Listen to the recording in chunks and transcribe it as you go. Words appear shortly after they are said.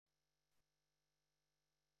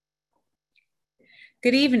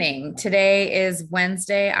Good evening. Today is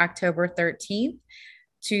Wednesday, October 13th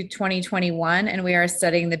to 2021, and we are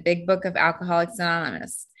studying the Big Book of Alcoholics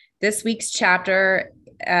Anonymous. This week's steps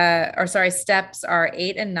are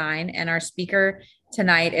 8 and 9, and our speaker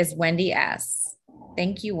tonight is Wendy S.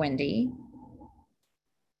 Thank you, Wendy.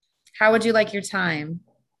 How would you like your time?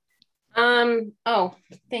 Thank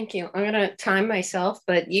you. I'm gonna time myself,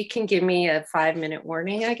 but you can give me a 5-minute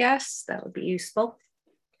warning, I guess. That would be useful.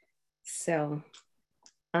 So,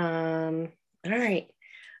 all right.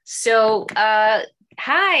 So,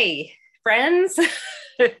 hi, friends.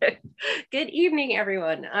 Good evening,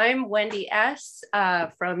 everyone. I'm Wendy S.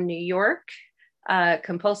 From New York,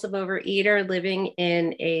 compulsive overeater living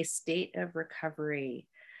in a state of recovery.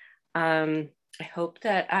 I hope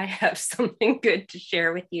that I have something good to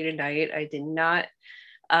share with you tonight. I did not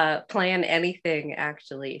plan anything,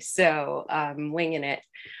 actually, so I'm winging it.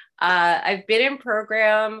 I've been in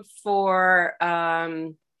program for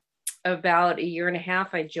about a year and a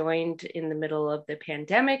half. I joined in the middle of the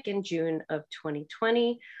pandemic in June of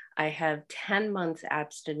 2020. I have 10 months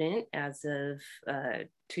abstinent as of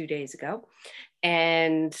 2 days ago.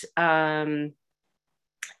 And my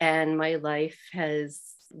life has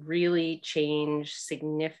really changed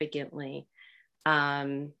significantly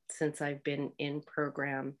since I've been in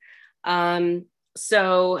program.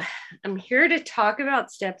 So I'm here to talk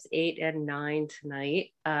about steps 8 and 9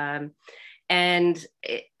 tonight. And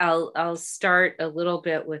I'll start a little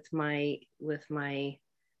bit with my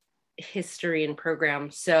history and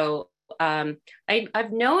program. So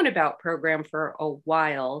I've known about program for a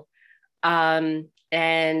while.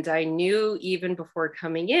 And I knew even before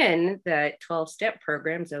coming in that 12-step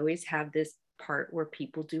programs always have this part where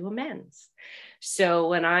people do amends. So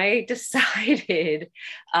when I decided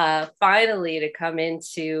finally to come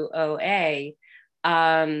into OA,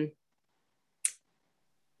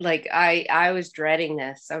 like I was dreading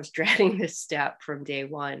this. I was dreading this step from day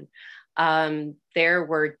one. There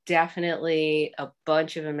were definitely a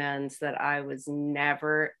bunch of amends that I was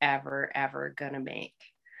never, ever, ever gonna make.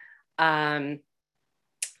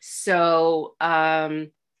 So I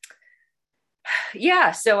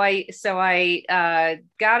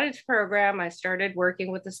got into program. I started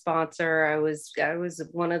working with the sponsor. I was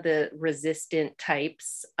one of the resistant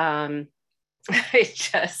types. I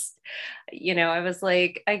just, I was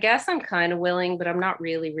like, I guess I'm kind of willing, but I'm not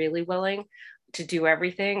really, really willing to do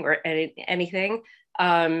everything or anything.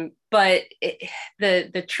 But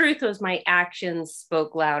the truth was my actions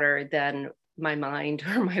spoke louder than my mind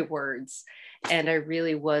or my words. And I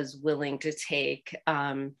really was willing to take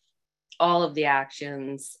all of the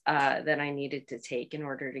actions that I needed to take in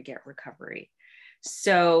order to get recovery.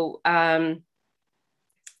 So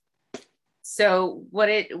what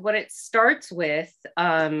it starts with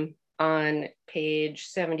on page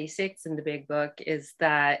 76 in the Big Book is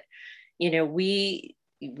that, we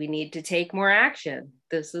need to take more action.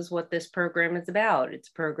 This is what this program is about. It's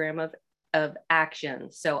a program of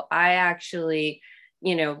action. So I actually,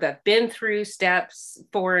 I've been through steps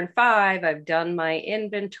 4 and 5. I've done my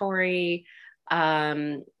inventory.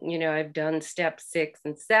 I've done steps 6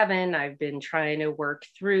 and 7. I've been trying to work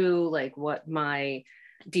through like what my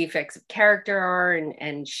defects of character are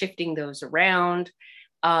and shifting those around.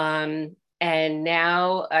 And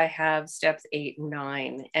now I have steps 8 and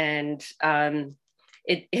 9. And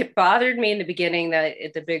it bothered me in the beginning that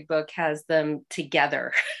the Big Book has them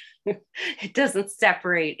together. It doesn't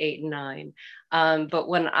separate 8 and 9. But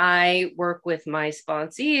when I work with my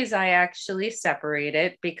sponsees, I actually separate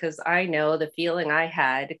it because I know the feeling I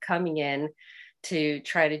had coming in to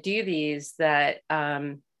try to do these that,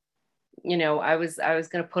 I was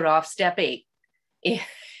going to put off step 8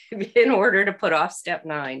 in order to put off step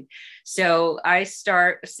 9. So I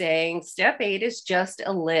start saying step 8 is just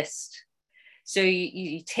a list. So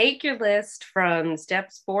you take your list from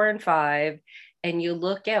steps 4 and 5 and you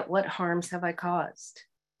look at what harms have I caused.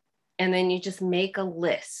 And then you just make a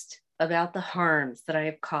list about the harms that I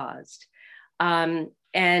have caused. And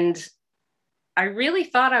I really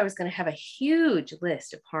thought I was going to have a huge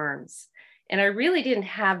list of harms. And I really didn't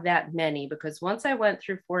have that many because once I went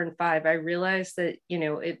through 4 and 5, I realized that,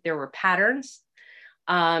 there were patterns.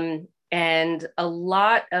 And a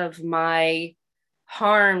lot of my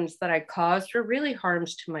harms that I caused were really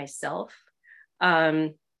harms to myself.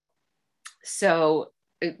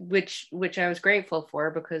 Which I was grateful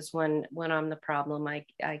for because when I'm the problem, I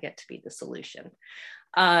get to be the solution.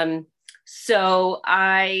 So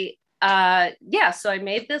I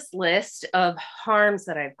made this list of harms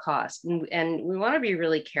that I've caused, and we want to be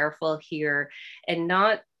really careful here and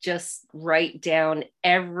not just write down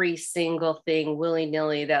every single thing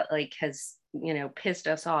willy-nilly that like has, you know, pissed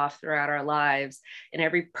us off throughout our lives, and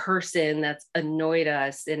every person that's annoyed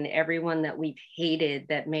us, and everyone that we've hated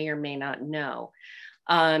that may or may not know.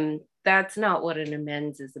 That's not what an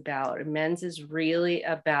amends is about. Amends is really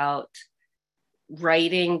about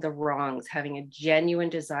righting the wrongs, having a genuine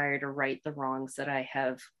desire to right the wrongs that I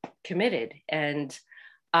have committed. And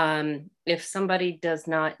if somebody does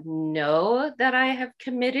not know that I have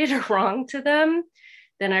committed a wrong to them,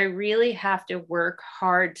 then I really have to work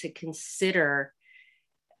hard to consider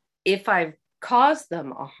if I've caused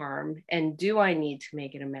them a harm and do I need to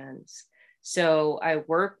make an amends. So I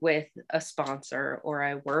work with a sponsor, or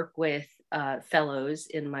I work with fellows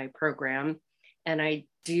in my program, and I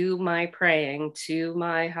do my praying to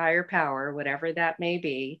my higher power, whatever that may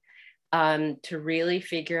be, to really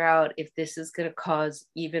figure out if this is going to cause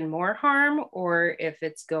even more harm, or if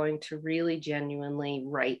it's going to really genuinely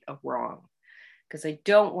right a wrong. Because I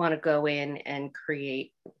don't want to go in and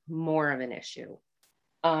create more of an issue.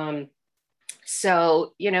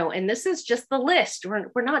 So, you know, and this is just the list.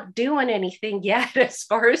 We're not doing anything yet as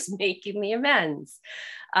far as making the amends.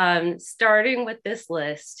 Starting with this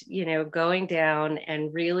list, you know, going down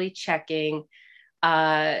and really checking,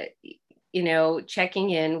 you know, checking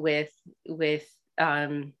in with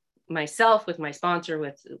myself, with my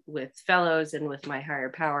sponsor, with fellows, and with my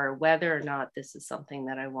higher power, whether or not this is something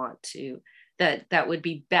that I want to, that would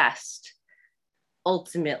be best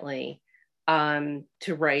ultimately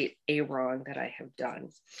to right a wrong that I have done.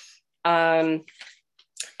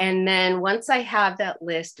 And then once I have that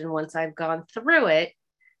list, and once I've gone through it,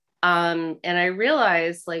 and I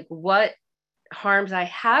realize like what harms I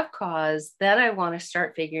have caused, then I want to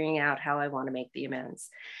start figuring out how I want to make the amends.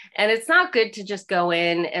 And it's not good to just go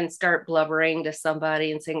in and start blubbering to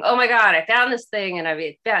somebody and saying, oh my God, I found this thing,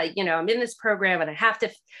 and you know, I'm in this program, and I have to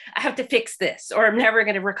fix this, or I'm never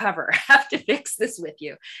going to recover. I have to fix this with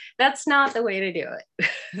you. That's not the way to do it.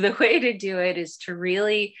 The way to do it is to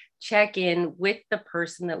really check in with the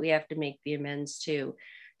person that we have to make the amends to.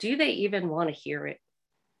 Do they even want to hear it?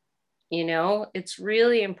 You know, it's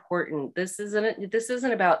really important. This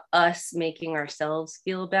isn't about us making ourselves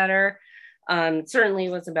feel better. Certainly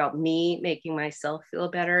it was about me making myself feel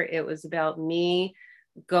better. It was about me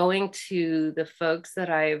going to the folks that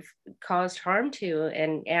I've caused harm to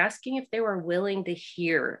and asking if they were willing to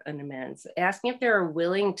hear an amends, asking if they were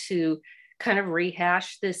willing to kind of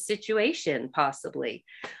rehash this situation possibly.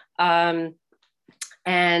 And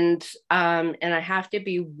I have to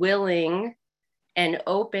be willing and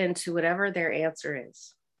open to whatever their answer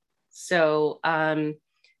is. So in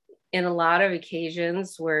a lot of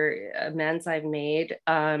occasions where amends I've made,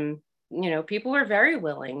 you know, people were very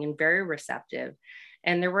willing and very receptive.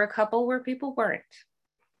 And there were a couple where people weren't.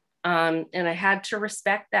 And I had to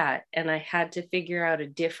respect that. And I had to figure out a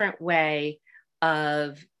different way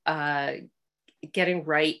of getting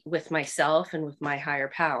right with myself and with my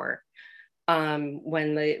higher power.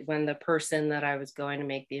 When the person that I was going to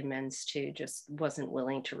make the amends to just wasn't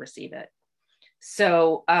willing to receive it.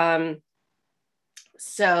 So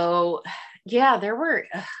yeah, there were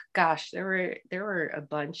a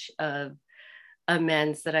bunch of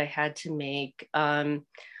amends that I had to make. I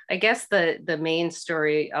guess the main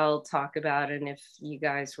story I'll talk about, and if you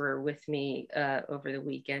guys were with me over the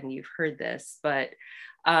weekend, you've heard this, but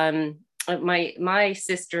my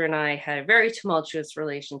sister and I had a very tumultuous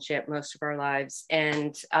relationship most of our lives,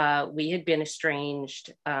 and we had been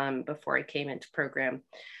estranged before I came into program.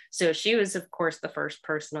 So she was, of course, the first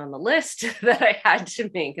person on the list that I had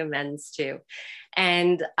to make amends to.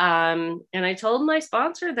 And I told my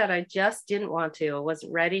sponsor that I just didn't want to. I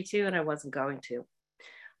wasn't ready to, and I wasn't going to.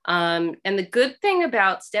 And the good thing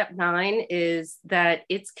about step 9 is that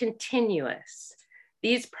it's continuous.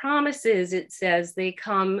 These promises, it says, they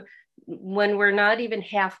come when we're not even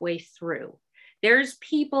halfway through. There's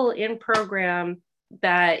people in program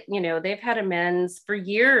that, you know, they've had amends for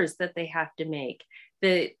years that they have to make.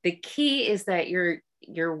 The key is that you're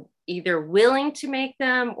either willing to make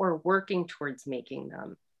them or working towards making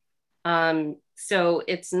them. So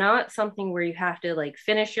it's not something where you have to like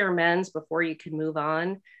finish your amends before you can move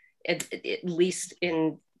on, at least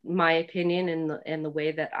in my opinion, in the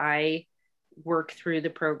way that I work through the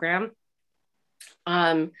program.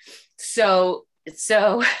 So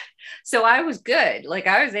I was good. Like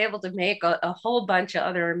I was able to make a whole bunch of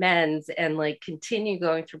other amends and like continue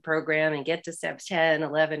going through program and get to steps 10,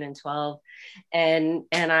 11, and 12. And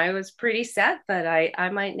I was pretty sad that I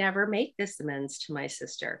might never make this amends to my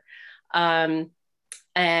sister. And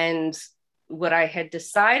what I had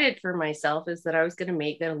decided for myself is that I was going to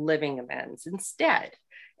make a living amends instead.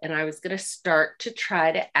 and I was going to start to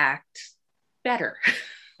try to act better,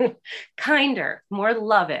 kinder, more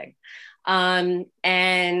loving. And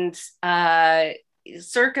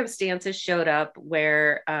circumstances showed up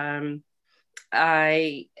where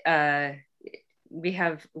I we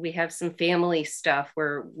have some family stuff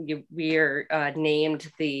where we are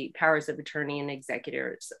named the powers of attorney and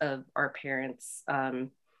executors of our parents'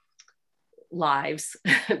 lives,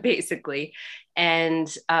 basically.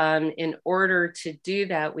 And in order to do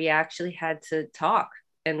that, we actually had to talk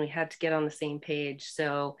and we had to get on the same page.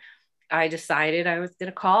 So I decided I was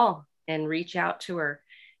going to call and reach out to her.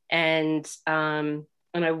 And I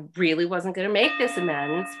really wasn't going to make this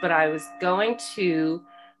amends, but I was going to,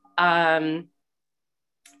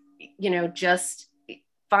 just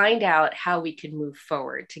find out how we could move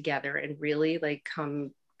forward together and really like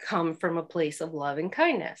come from a place of love and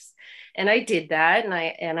kindness. And I did that.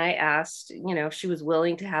 And I asked, if she was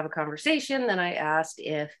willing to have a conversation. Then I asked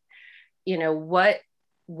if, what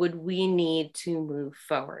would we need to move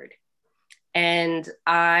forward? And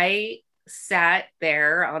I sat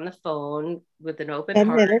there on the phone with an open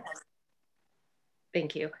heart. Minutes.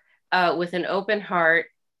 Thank you. With an open heart,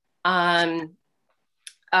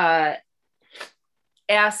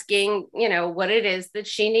 asking, what it is that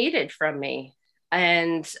she needed from me.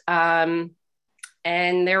 And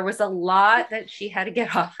there was a lot that she had to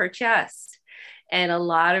get off her chest. And a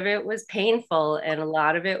lot of it was painful. And a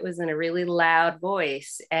lot of it was in a really loud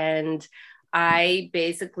voice. And I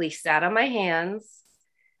basically sat on my hands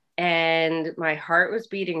and my heart was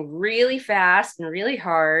beating really fast and really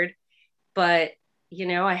hard. But,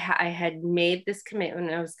 I had made this commitment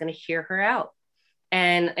and I was going to hear her out.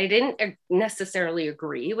 And I didn't necessarily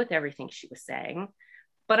agree with everything she was saying,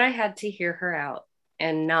 but I had to hear her out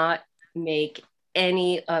and not make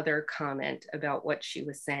any other comment about what she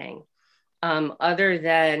was saying. Other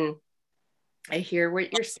than, I hear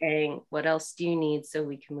what you're saying. What else do you need so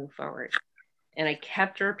we can move forward? And I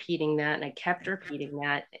kept repeating that and I kept repeating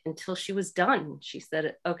that until she was done. She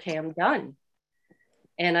said, okay, I'm done.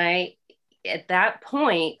 And at that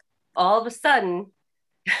point, all of a sudden,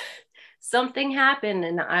 something happened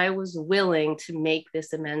and I was willing to make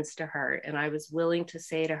this amends to her. And I was willing to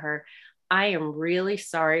say to her, I am really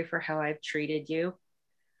sorry for how I've treated you.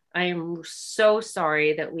 I am so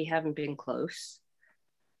sorry that we haven't been close.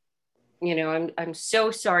 I'm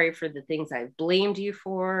so sorry for the things I've blamed you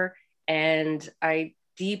for. And I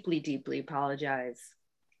deeply, deeply apologize.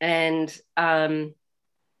 And, and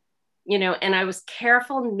I was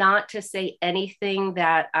careful not to say anything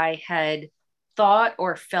that I had thought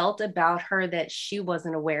or felt about her that she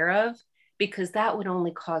wasn't aware of, because that would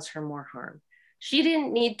only cause her more harm. She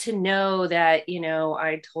didn't need to know that,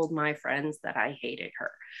 I told my friends that I hated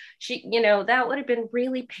her. That would have been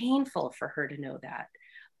really painful for her to know that.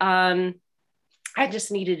 I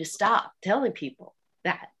just needed to stop telling people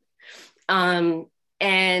that. So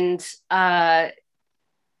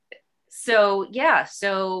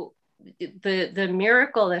the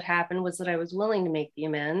miracle that happened was that I was willing to make the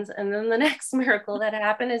amends. And then the next miracle that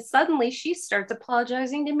happened is suddenly she starts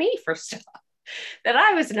apologizing to me for stuff that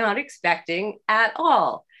I was not expecting at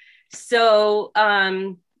all. So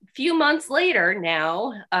a few months later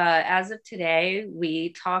now, as of today,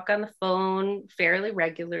 we talk on the phone fairly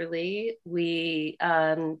regularly. We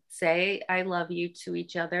say, I love you to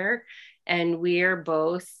each other. And we are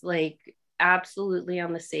both like absolutely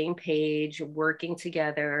on the same page, working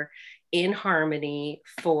together in harmony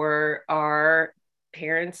for our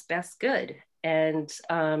parents' best good. And it's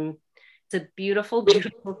a beautiful,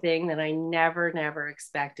 beautiful thing that I never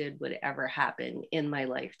expected would ever happen in my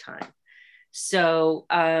lifetime. So,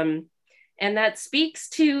 and that speaks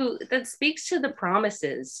to the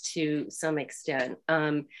promises to some extent,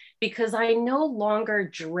 because I no longer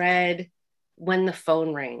dread when the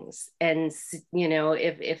phone rings and,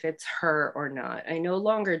 if it's her or not. I no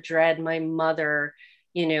longer dread my mother,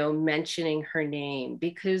 mentioning her name,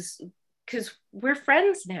 because we're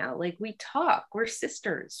friends now. Like, we talk, we're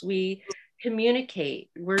sisters, we communicate,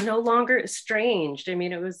 we're no longer estranged. I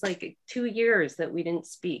mean, it was like 2 years that we didn't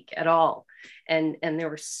speak at all. And there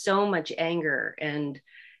was so much anger and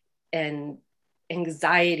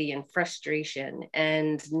anxiety and frustration.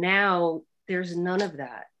 And now there's none of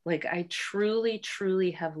that. Like, I truly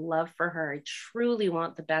have love for her. I truly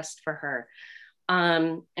want the best for her.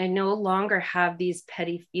 I no longer have these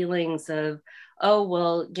petty feelings of, oh,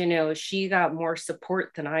 well, she got more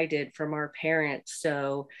support than I did from our parents,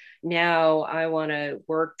 so now I want to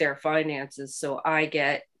work their finances so I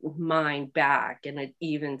get mine back and it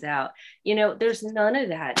evens out. There's none of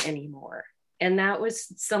that anymore. And that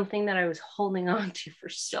was something that I was holding on to for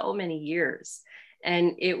so many years.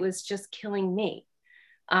 And it was just killing me.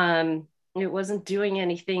 It wasn't doing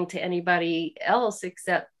anything to anybody else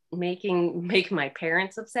except make my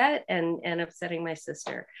parents upset and upsetting my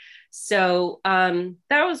sister. So that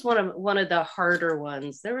was one of the harder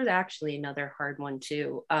ones. There was actually another hard one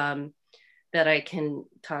too, that I can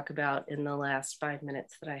talk about in the last 5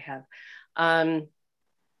 minutes that I have.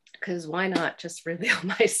 Because why not just reveal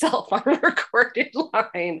myself on a recorded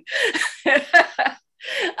line?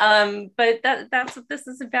 But that's what this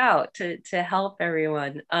is about, to help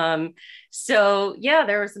everyone. So yeah,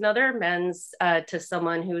 there was another amends to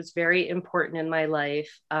someone who was very important in my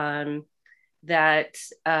life, that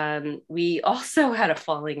we also had a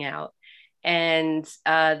falling out. And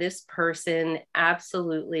this person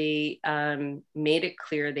absolutely made it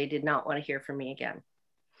clear they did not want to hear from me again.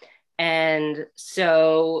 And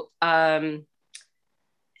so in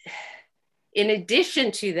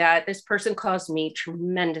addition to that, this person caused me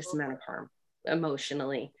tremendous amount of harm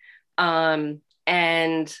emotionally.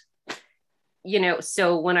 And, you know,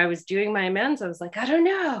 so when I was doing my amends, I was like, I don't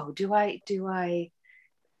know, do I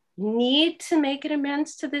need to make an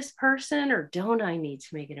amends to this person, or don't I need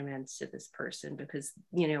to make an amends to this person? Because,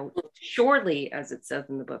 you know, surely, as it says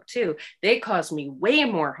in the book too, they caused me way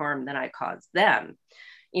more harm than I caused them.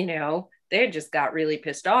 You know, they just got really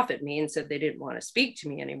pissed off at me and said they didn't want to speak to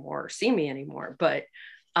me anymore or see me anymore. But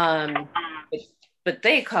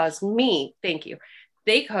they caused me, thank you,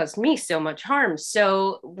 they caused me so much harm.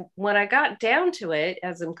 So when I got down to it,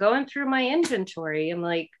 as I'm going through my inventory, I'm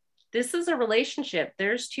like, this is a relationship.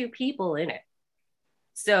 There's two people in it.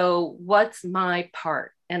 So what's my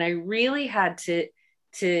part? And I really had to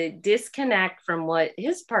disconnect from what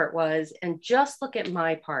his part was and just look at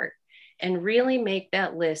my part, and really make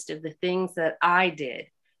that list of the things that I did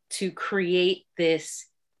to create this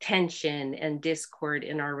tension and discord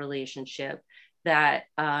in our relationship that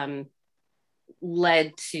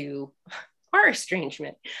led to our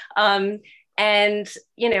estrangement. And,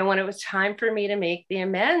 you know, when it was time for me to make the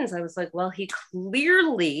amends, I was like, well, he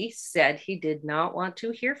clearly said he did not want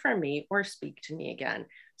to hear from me or speak to me again.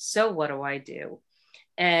 So what do I do?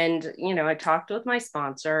 And, you know, I talked with my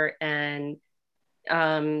sponsor, and,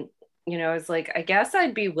 you know, I was like, I guess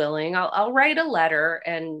I'd be willing, I'll write a letter.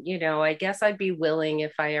 And, you know, I guess I'd be willing,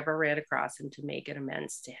 if I ever ran across him, to make an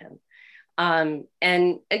amends to him.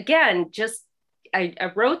 And again, just,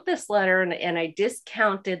 I wrote this letter, and I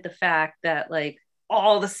discounted the fact that, like,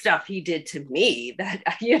 all the stuff he did to me that,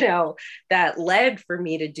 you know, that led for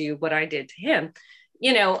me to do what I did to him,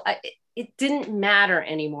 you know, it didn't matter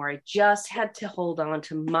anymore. I just had to hold on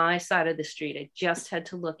to my side of the street. I just had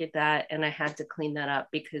to look at that, and I had to clean that up,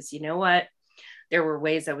 because you know what? There were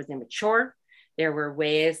ways I was immature. There were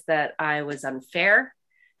ways that I was unfair,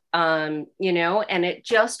 you know, and it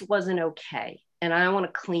just wasn't okay. And I want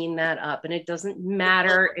to clean that up. And it doesn't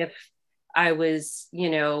matter if I was, you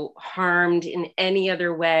know, harmed in any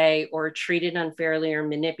other way or treated unfairly or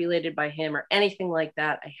manipulated by him or anything like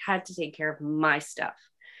that. I had to take care of my stuff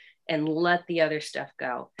and let the other stuff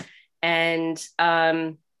go. And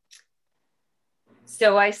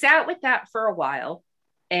so I sat with that for a while,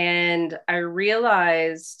 and I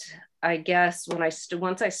realized, I guess, when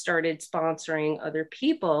once I started sponsoring other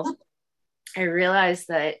people, I realized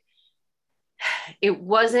that it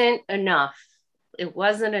wasn't enough. It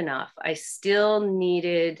wasn't enough. I still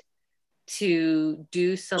needed to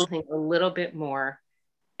do something a little bit more.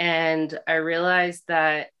 And I realized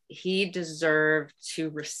that he deserved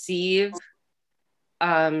to receive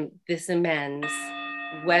this amends,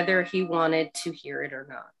 whether he wanted to hear it or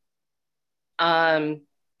not.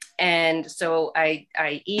 And so I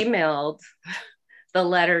emailed the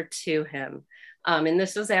letter to him. And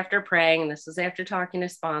this was after praying, and this was after talking to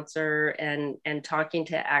sponsor and talking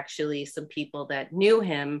to actually some people that knew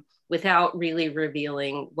him without really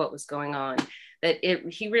revealing what was going on. That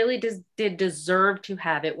he really did deserve to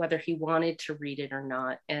have it, whether he wanted to read it or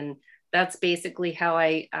not. And that's basically how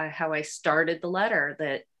I started the letter.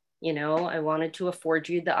 That, you know, I wanted to afford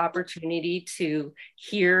you the opportunity to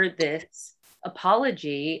hear this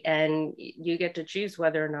apology, and you get to choose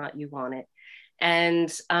whether or not you want it.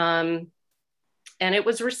 And it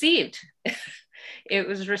was received. It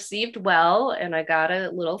was received well, and I got a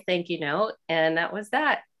little thank you note, and that was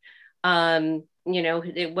that. You know,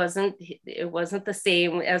 it wasn't the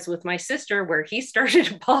same as with my sister, where he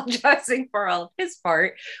started apologizing for all of his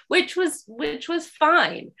part, which was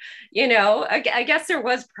fine. You know, I guess there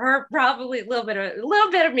was probably a little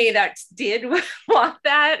bit of me that did want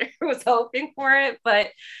that, or was hoping for it, but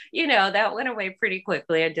you know, that went away pretty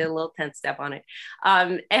quickly. I did a little 10 step on it,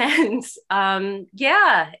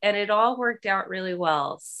 yeah, and it all worked out really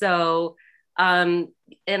well. So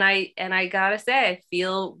And I gotta say, I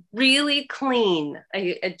feel really clean.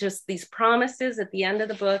 I just, these promises at the end of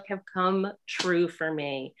the book have come true for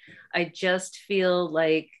me. I just feel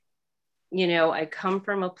like, I come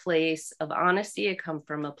from a place of honesty. I come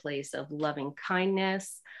from a place of loving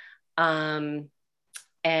kindness, um,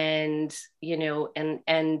 and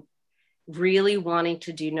and really wanting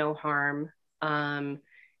to do no harm,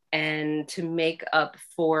 and to make up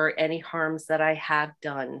for any harms that I have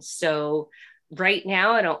done. So right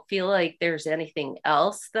now, I don't feel like there's anything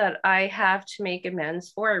else that I have to make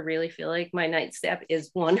amends for. I really feel like my ninth step is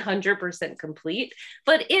 100% complete.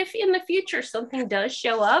 But if in the future something does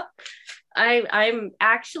show up, I'm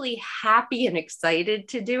actually happy and excited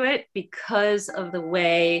to do it because of the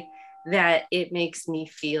way that it makes me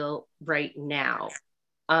feel right now.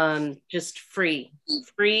 Just free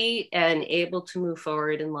and able to move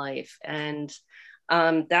forward in life. And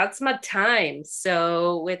that's my time.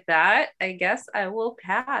 So with that, I guess I will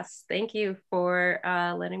pass. Thank you for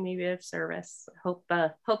letting me be of service. Hope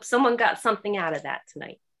someone got something out of that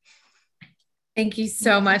tonight. Thank you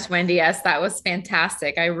so much, Wendy. Yes, that was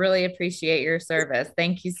fantastic. I really appreciate your service.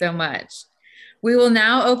 Thank you so much. We will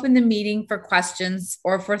now open the meeting for questions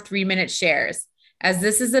or for 3-minute shares. As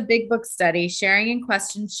this is a big book study, sharing and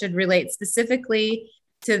questions should relate specifically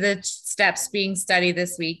to the steps being studied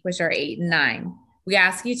this week, which are 8 and 9. We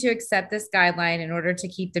ask you to accept this guideline in order to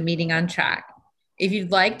keep the meeting on track. If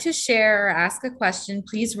you'd like to share or ask a question,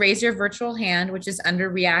 please raise your virtual hand, which is under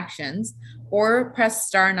reactions, or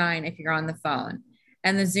press *9 if you're on the phone.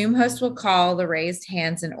 And the Zoom host will call the raised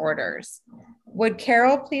hands in orders. Would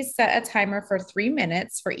Carol please set a timer for 3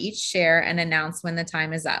 minutes for each share and announce when the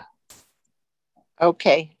time is up?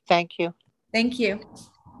 Okay, thank you. Thank you.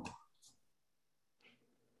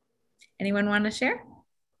 Anyone want to share?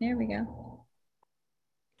 There we go.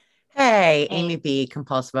 Hey, Amy B.,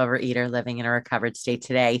 compulsive overeater living in a recovered state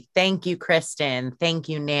today. Thank you, Kristen. Thank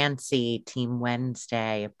you, Nancy, Team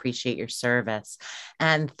Wednesday. Appreciate your service.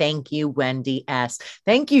 And thank you, Wendy S.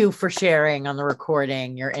 Thank you for sharing on the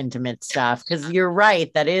recording your intimate stuff, because you're right.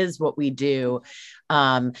 That is what we do.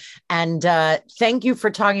 And thank you for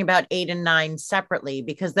talking about 8 and 9 separately,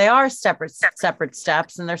 because they are separate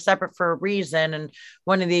steps, and they're separate for a reason. And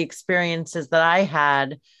one of the experiences that I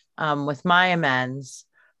had with my amends,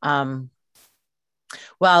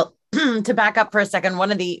 well, to back up for a second,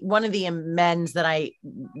 one of the amends that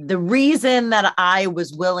the reason that I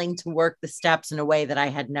was willing to work the steps in a way that I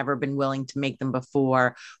had never been willing to make them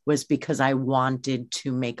before was because I wanted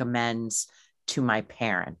to make amends to my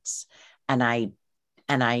parents. And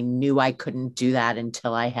I knew I couldn't do that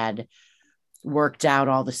until I had worked out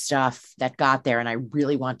all the stuff that got there. And I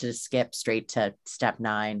really wanted to skip straight to step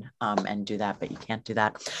 9 and do that, but you can't do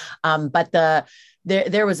that. But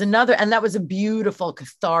there was another, and that was a beautiful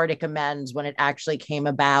cathartic amends when it actually came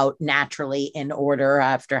about naturally in order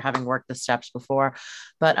after having worked the steps before.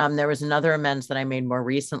 But there was another amends that I made more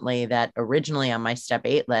recently that originally on my step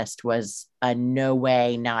 8 list was a no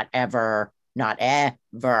way, not ever, not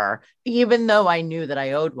ever, even though I knew that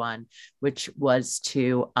I owed one, which was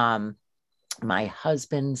to my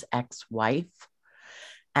husband's ex-wife.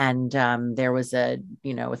 And there was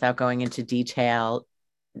without going into detail,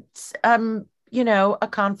 a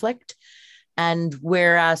conflict. And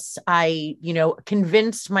whereas I,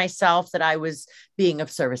 convinced myself that I was being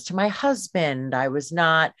of service to my husband, I was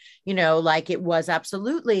not, like it was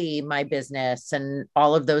absolutely my business and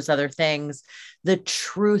all of those other things. The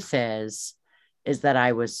truth is that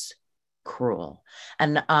I was cruel.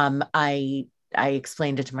 And I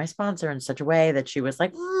explained it to my sponsor in such a way that she was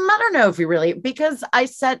like, I don't know if you really, because I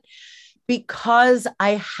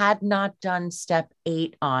had not done step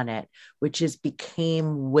 8 on it, which is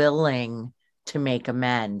became willing to make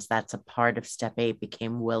amends. That's a part of step 8,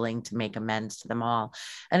 became willing to make amends to them all.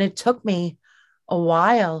 And it took me a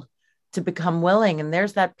while to become willing. And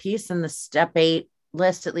there's that piece in the step 8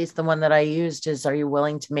 list, at least the one that I used is, are you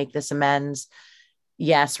willing to make this amends?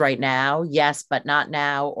 Yes, right now. Yes, but not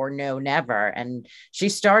now, or no, never. And she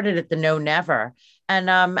started at the no, never. And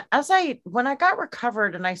when I got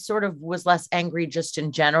recovered and I sort of was less angry just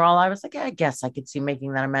in general, I was like, yeah, I guess I could see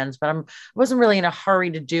making that amends, but I wasn't really in a hurry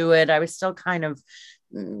to do it. I was still kind of,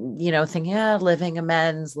 thinking, yeah, living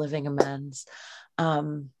amends. But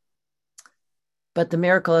the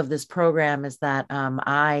miracle of this program is that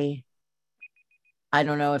I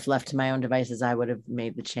don't know if left to my own devices, I would have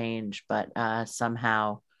made the change, but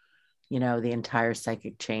somehow, the entire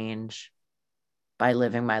psychic change by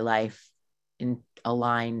living my life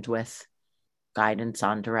aligned with guidance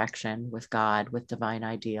on direction, with God, with divine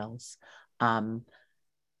ideals.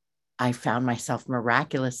 I found myself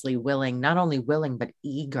miraculously willing, not only willing, but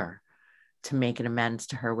eager make an amends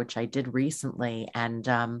to her, which I did recently. And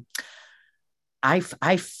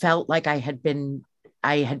I felt like I had been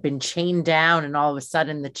chained down, and all of a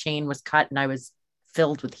sudden the chain was cut and I was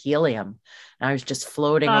filled with helium and I was just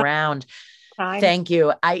floating around. Thank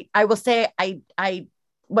you. I will say I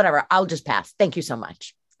whatever, I'll just pass. Thank you so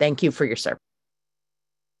much. Thank you for your service.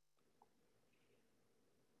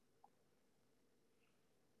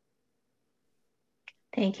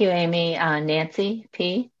 Thank you, Amy. Nancy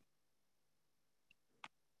P.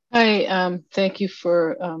 Hi, thank you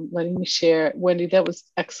for letting me share. Wendy, that was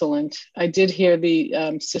excellent. I did hear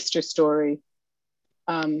the sister story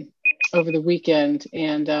over the weekend,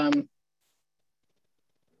 and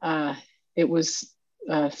it was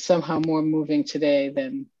somehow more moving today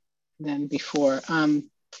than before.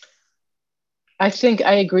 I think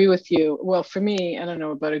I agree with you. Well, for me, I don't know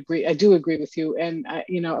about agree. I do agree with you, and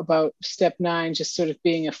about step 9, just sort of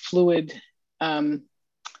being a fluid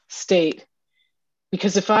state.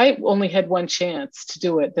 Because if I only had one chance to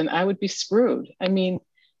do it, then I would be screwed. I mean,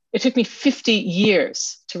 it took me 50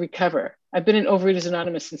 years to recover. I've been in Overeaters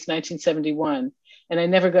Anonymous since 1971, and I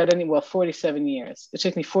never got 47 years. It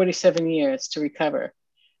took me 47 years to recover.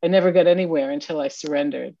 I never got anywhere until I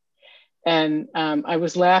surrendered. And I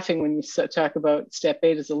was laughing when you talk about step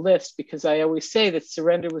 8 as a list, because I always say that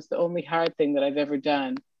surrender was the only hard thing that I've ever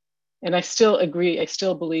done. And I still agree. I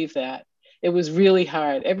still believe that. It was really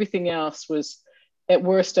hard. Everything else was at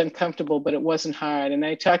worst uncomfortable, but it wasn't hard. And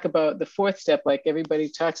I talk about the 4th step, like everybody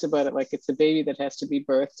talks about it, like it's a baby that has to be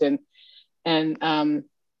birthed.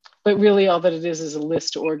 But really all that it is a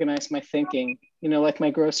list to organize my thinking, like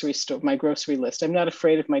my grocery list. I'm not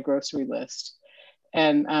afraid of my grocery list.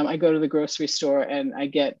 And I go to the grocery store and I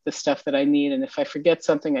get the stuff that I need. And if I forget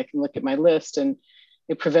something, I can look at my list, and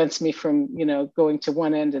it prevents me from, going to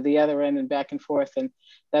one end to the other end and back and forth and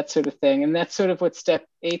that sort of thing. And that's sort of what step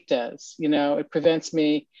 8 does. It prevents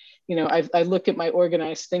me, I look at my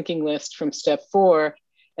organized thinking list from step 4,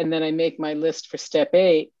 and then I make my list for step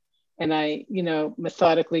 8. And I,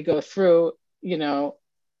 methodically go through,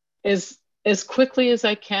 as quickly as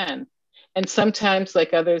I can. And sometimes,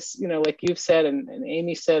 like others, like you've said, and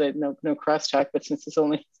Amy said it, no crosstalk, but since there's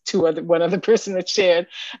only one other person that shared,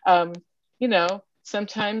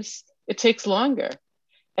 sometimes it takes longer.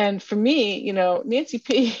 And for me, Nancy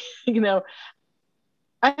P,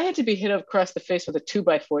 I had to be hit across the face with a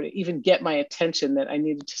 2x4 to even get my attention that I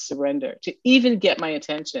needed to surrender, to even get my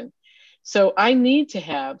attention. So I need to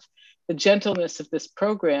have the gentleness of this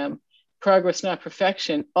program, progress, not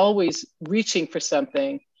perfection, always reaching for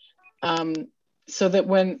something, so that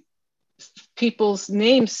when people's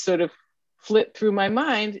names sort of flit through my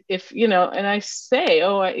mind, if, and I say,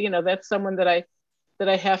 that's someone that I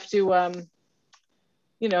have to,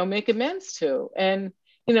 make amends to. And,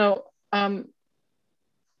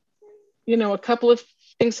 a couple of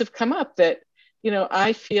things have come up that,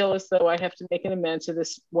 I feel as though I have to make an amends to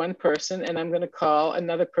this one person, and I'm going to call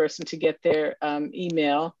another person to get their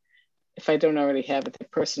email. If I don't already have it, their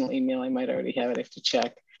personal email, I might already have it. I have to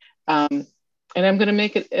check. And I'm going to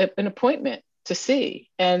make it an appointment to see.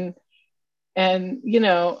 And I'm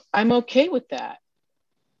okay with that.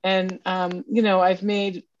 And, I've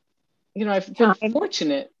made, I've been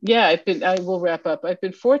fortunate. Yeah, I will wrap up. I've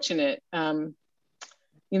been fortunate, in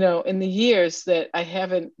the years that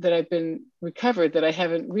I've been recovered, that I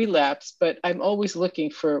haven't relapsed, but I'm always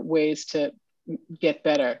looking for ways to get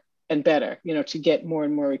better and better, to get more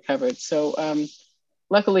and more recovered. So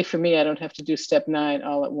luckily for me, I don't have to do step 9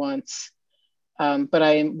 all at once, but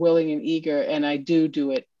I am willing and eager, and I do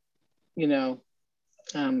it,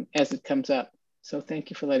 as it comes up. So thank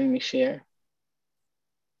you for letting me share.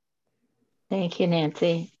 Thank you,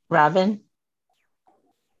 Nancy. Robin?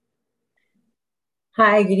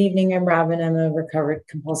 Hi, good evening. I'm Robin. I'm a recovered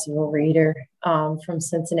compulsive overeater from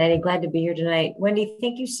Cincinnati. Glad to be here tonight. Wendy,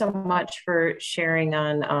 thank you so much for sharing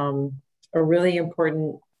on a really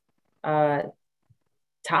important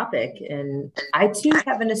topic. And I too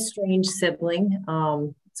have an estranged sibling.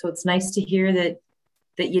 So it's nice to hear that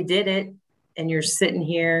you did it and you're sitting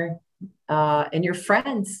here and you're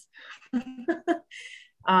friends.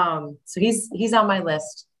 So he's on my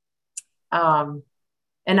list. And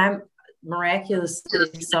I'm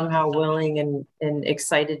miraculously somehow willing and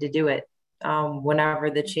excited to do it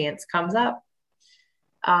whenever the chance comes up.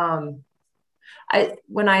 When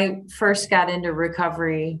I first got into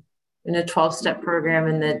recovery in a 12-step program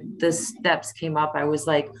and the steps came up, I was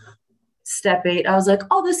like, step 8, I was like,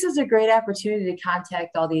 oh, this is a great opportunity to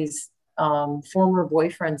contact all these former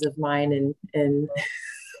boyfriends of mine and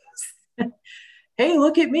hey,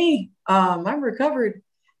 look at me. I'm recovered.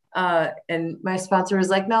 And my sponsor was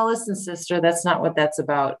like, no, listen, sister, that's not what that's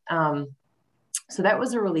about. So that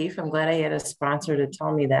was a relief. I'm glad I had a sponsor to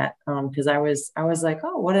tell me that, because I was like,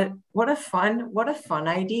 oh, what a fun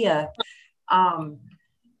idea.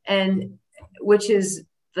 And which is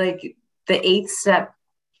like the 8th step.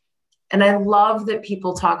 And I love that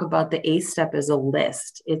people talk about the 8th step as a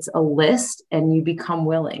list. It's a list, and you become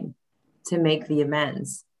willing to make the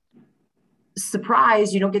amends.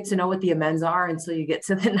 Surprise, you don't get to know what the amends are until you get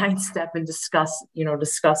to the 9th step and discuss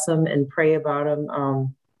them and pray about them.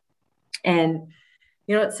 And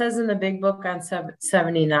it says in the big book on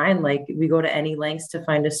 79, like, we go to any lengths to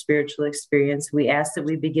find a spiritual experience. We ask that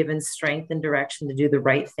we be given strength and direction to do the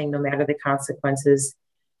right thing, no matter the consequences.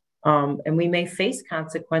 And we may face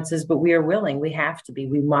consequences, but we are willing. We have to be.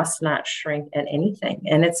 We must not shrink at anything.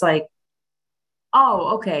 And it's like,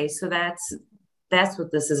 oh, okay, so that's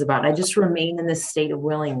what this is about. I just remain in this state of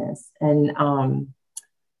willingness. And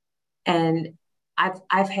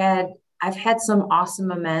I've had some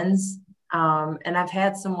awesome amends. And I've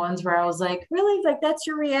had some ones where I was like, really? Like, that's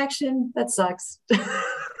your reaction? That sucks.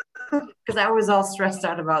 Because I was all stressed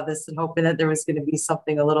out about this and hoping that there was going to be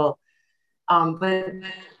something a little, but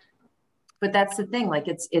that's the thing. Like,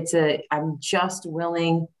 I'm just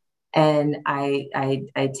willing, and I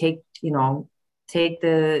take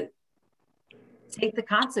the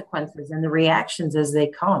consequences and the reactions as they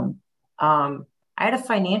come. I had a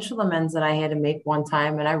financial amends that I had to make one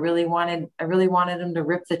time, and I really wanted them to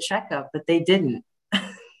rip the check up, but they didn't.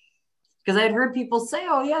 Because I had heard people say,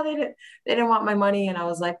 "Oh yeah, they didn't want my money," and I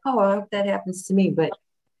was like, "Oh, I hope that happens to me." But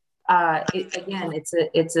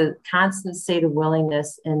it's a constant state of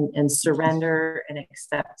willingness and surrender and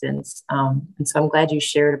acceptance. And so I'm glad you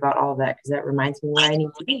shared about all of that, because that reminds me where I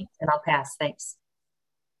need to be. And I'll pass. Thanks.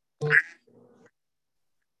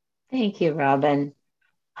 Thank you, Robin.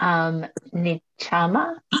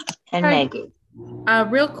 Nichama and Hi. Maggie.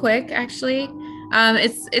 Real quick, actually,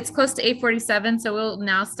 it's close to 8:47, so we'll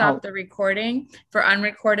now stop the recording for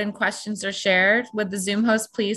unrecorded questions or shared. Would the Zoom host please